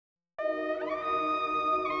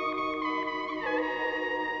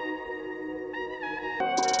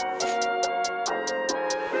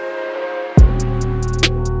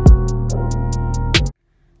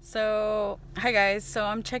Hi guys, so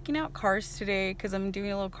I'm checking out cars today because I'm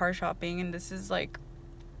doing a little car shopping, and this is like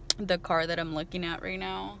the car that I'm looking at right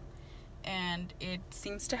now, and it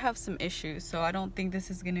seems to have some issues, so I don't think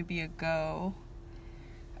this is gonna be a go.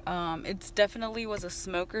 It's definitely was a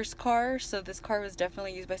smoker's car, so this car was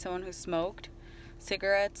definitely used by someone who smoked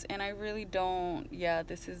cigarettes, and I really don't. Yeah,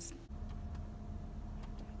 this is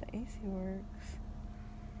the AC works.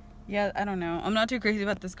 Yeah, I don't know. I'm not too crazy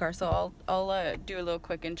about this car, so I'll do a little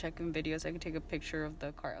quick and check in video so I can take a picture of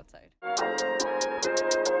the car outside. What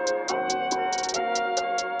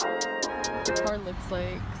the car looks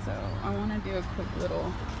like, so I want to do a quick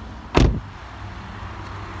little.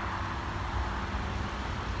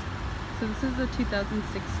 So this is the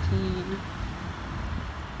 2016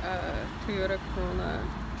 Toyota Corolla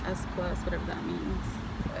S Plus, whatever that means.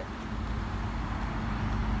 But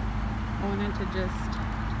I wanted to just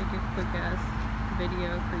take a quick ass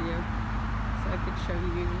video for you so I could show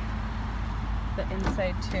you the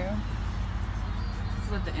inside too. This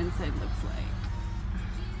is what the inside looks like.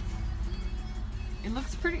 It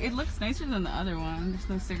looks pretty, it looks nicer than the other one. There's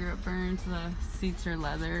no cigarette burns, the seats are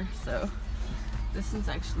leather, so this one's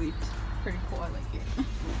actually pretty cool. I like it.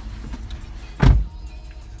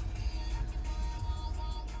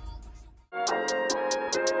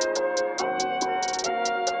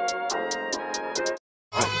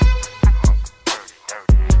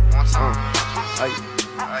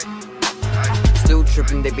 Still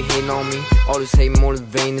tripping, they be hating on me. All this hate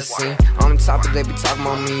motivating the scene. On the topic, they be talking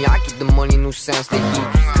about me. I keep the money, no sense, they heat.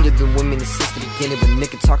 Could've been with me since the beginning, but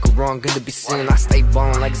nigga talking wrong, good to be seen. I stay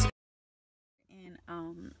ballin' like it's.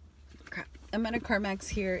 And crap. I'm at a CarMax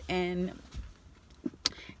here in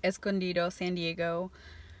Escondido, San Diego.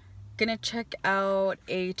 Gonna check out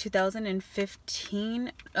a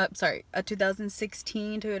 2016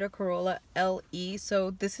 Toyota Corolla LE.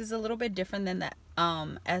 So this is a little bit different than the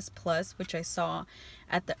S Plus, which I saw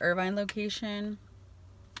at the Irvine location.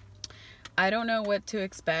 I don't know what to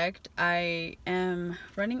expect. I'm a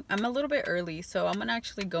little bit early, so I'm gonna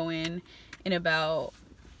actually go in about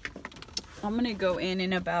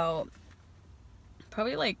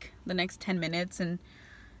probably like the next 10 minutes and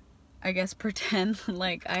I guess pretend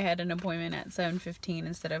like I had an appointment at 7:15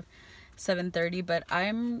 instead of 7:30, but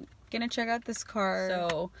I'm gonna check out this car,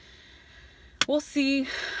 so we'll see.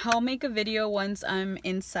 I'll make a video once I'm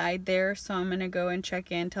inside there, so I'm gonna go and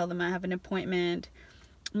check in, tell them I have an appointment,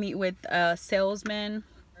 meet with a salesman.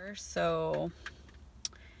 So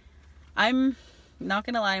I'm not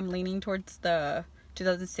gonna lie, I'm leaning towards the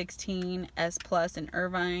 2016 S Plus in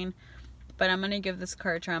Irvine, but I'm gonna give this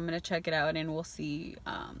car a try. I'm gonna check it out and we'll see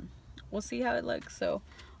how it looks. So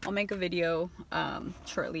I'll make a video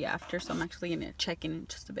shortly after, so I'm actually gonna check in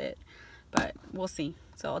just a bit, but we'll see.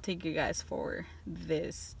 So I'll take you guys for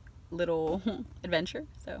this little adventure.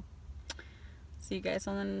 So see you guys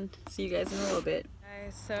in a little bit.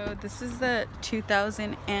 Guys, so this is the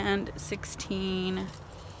 2016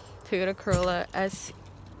 Toyota Corolla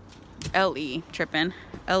LE,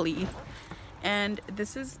 LE, and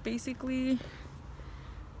this is basically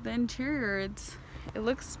the interior. It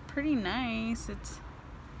looks pretty nice. It's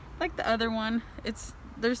like the other one.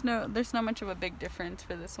 There's not much of a big difference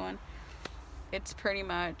for this one. It's pretty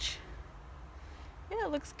much, yeah,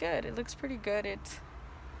 it looks good. It looks pretty good.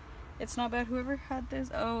 It's not bad. Whoever had this.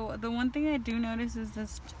 Oh, the one thing I do notice is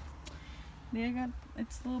this.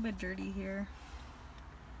 It's a little bit dirty here.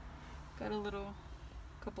 Got a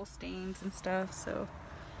couple stains and stuff. So.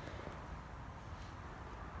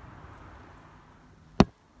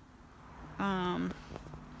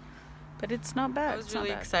 But it's not bad. I was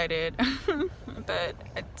really excited, but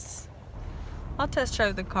I'll test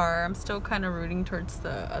drive the car. I'm still kind of rooting towards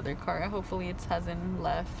the other car. Hopefully it hasn't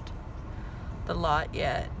left the lot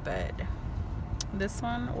yet, but this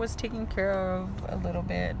one was taken care of a little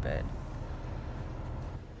bit, but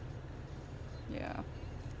yeah.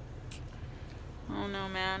 I don't know,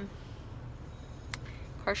 man.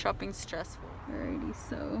 Car shopping's stressful. Alrighty,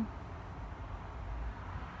 so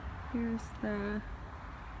here's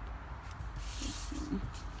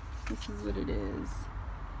this is what it is.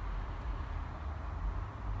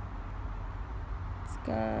 It's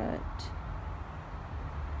got,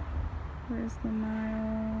 where's the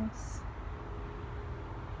miles?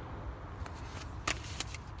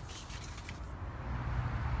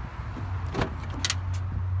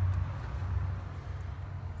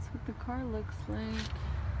 That's what the car looks like.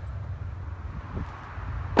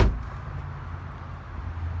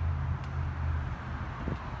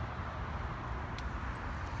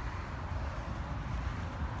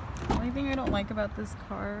 The only thing I don't like about this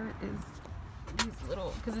car is these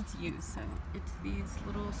little, because it's used, so it's these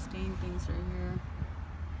little stain things right here.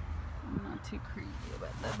 I'm not too crazy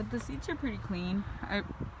about that, but the seats are pretty clean. I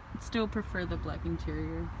still prefer the black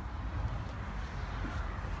interior.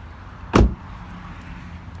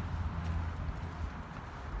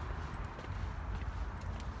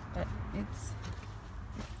 But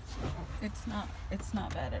it's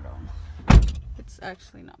not bad at all. It's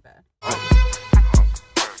actually not bad.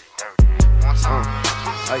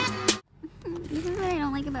 This is what I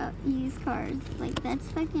don't like about used cars. Like, that's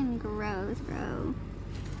fucking gross, bro.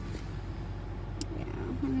 Yeah,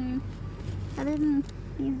 I mean, other than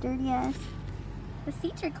these dirty ass, the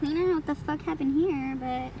seats are clean. I don't know what the fuck happened here,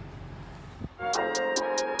 but.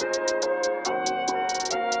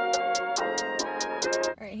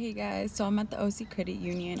 Alright, hey guys, so I'm at the OC Credit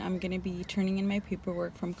Union. I'm gonna be turning in my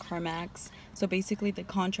paperwork from CarMax. So basically the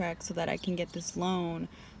contract so that I can get this loan.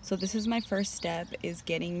 So this is my first step, is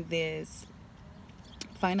getting this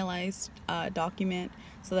finalized document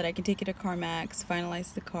so that I can take it to CarMax,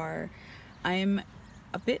 finalize the car. I'm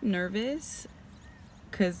a bit nervous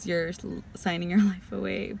because you're signing your life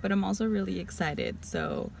away, but I'm also really excited.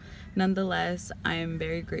 So nonetheless, I'm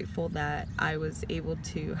very grateful that I was able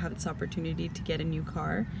to have this opportunity to get a new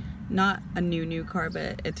car. Not a new car,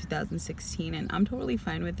 but a 2016, and I'm totally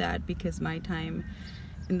fine with that because my time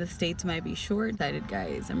in the States might be short. Excited,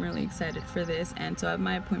 guys. I'm really excited for this. And so I have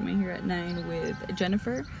my appointment here at 9 with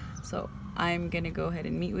Jennifer, so I'm gonna go ahead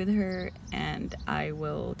and meet with her, and I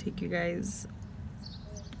will take you guys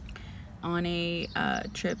on a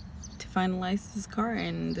trip to finalize this car.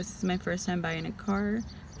 And this is my first time buying a car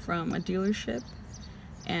from a dealership,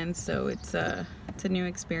 and so it's a new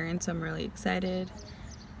experience. I'm really excited,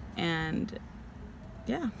 and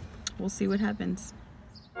yeah, we'll see what happens.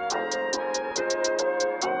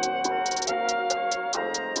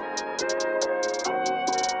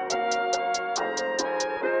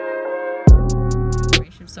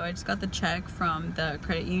 So I just got the check from the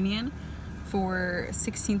credit union for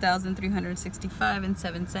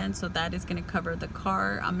 $16,365.07. So that is going to cover the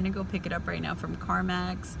car. I'm going to go pick it up right now from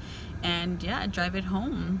CarMax and yeah, drive it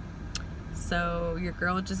home. So your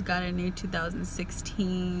girl just got a new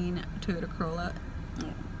 2016 Toyota Corolla.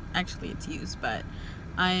 Actually, it's used, but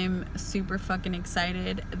I'm super fucking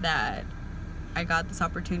excited that I got this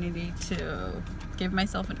opportunity to give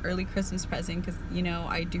myself an early Christmas present, because you know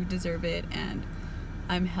I do deserve it, and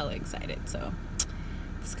I'm hella excited. So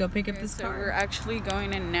let's go pick up this car. So we're actually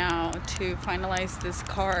going in now to finalize this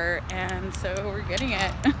car, and so we're getting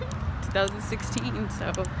it 2016,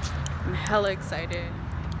 so I'm hella excited.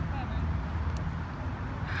 So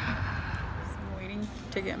I'm waiting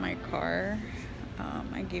to get my car.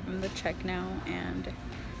 I gave him the check now, and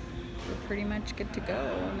we're pretty much good to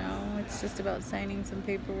go now. It's just about signing some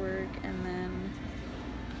paperwork and then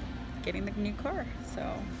getting the new car.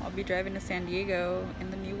 So I'll be driving to San Diego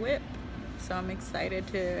in the new whip, so I'm excited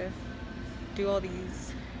to do all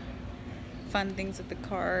these fun things with the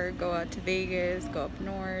car, go out to Vegas, go up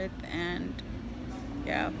north, and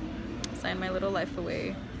yeah, sign my little life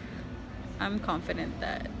away. I'm confident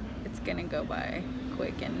that it's gonna go by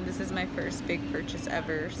quick, and this is my first big purchase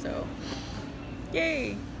ever, so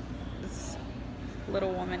yay, this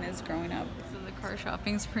little woman is growing up. So the car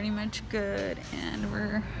shopping's pretty much good, and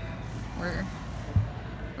we're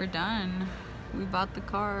done. We bought the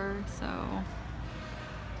car, so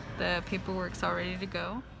the paperwork's all ready to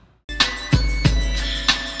go.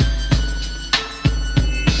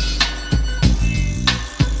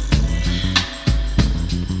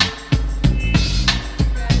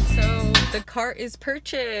 The car is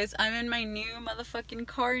purchased. I'm in my new motherfucking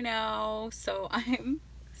car now, so I'm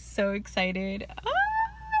so excited.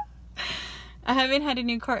 I haven't had a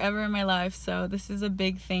new car ever in my life, so this is a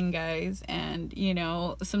big thing, guys. And you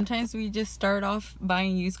know, sometimes we just start off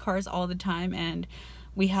buying used cars all the time, and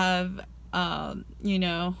we have you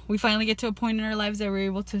know, we finally get to a point in our lives that we're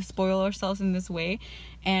able to spoil ourselves in this way,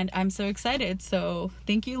 and I'm so excited. So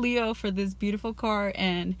thank you, Leo, for this beautiful car.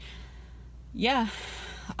 And yeah,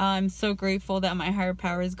 I'm so grateful that my higher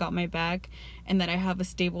powers got my back, and that I have a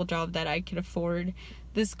stable job that I can afford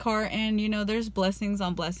this car. And you know, there's blessings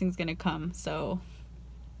on blessings gonna come. So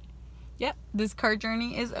yep, this car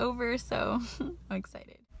journey is over, so I'm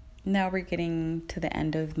excited. Now we're getting to the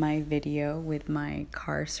end of my video with my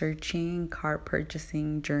car searching, car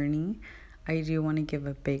purchasing journey. I do want to give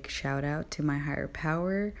a big shout out to my higher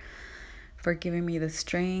power for giving me the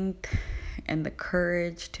strength and the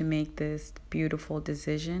courage to make this beautiful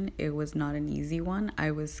decision. It was not an easy one.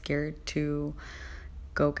 I was scared to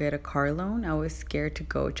go get a car loan. I was scared to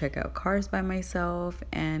go check out cars by myself,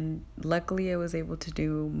 and luckily I was able to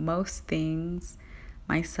do most things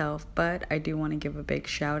myself. But I do want to give a big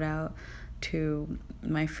shout out to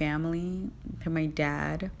my family, to my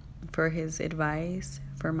dad, for his advice,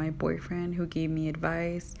 for my boyfriend who gave me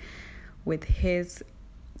advice with his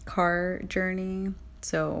car journey.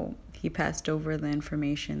 So he passed over the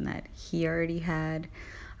information that he already had.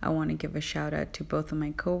 I want to give a shout out to both of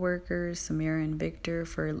my coworkers, Samira and Victor,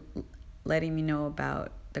 for letting me know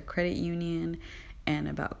about the credit union and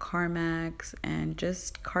about CarMax and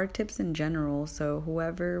just car tips in general. So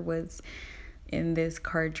whoever was in this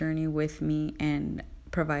car journey with me and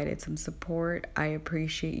provided some support, I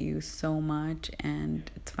appreciate you so much, and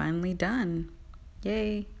it's finally done.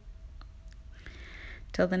 Yay.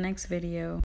 Till the next video.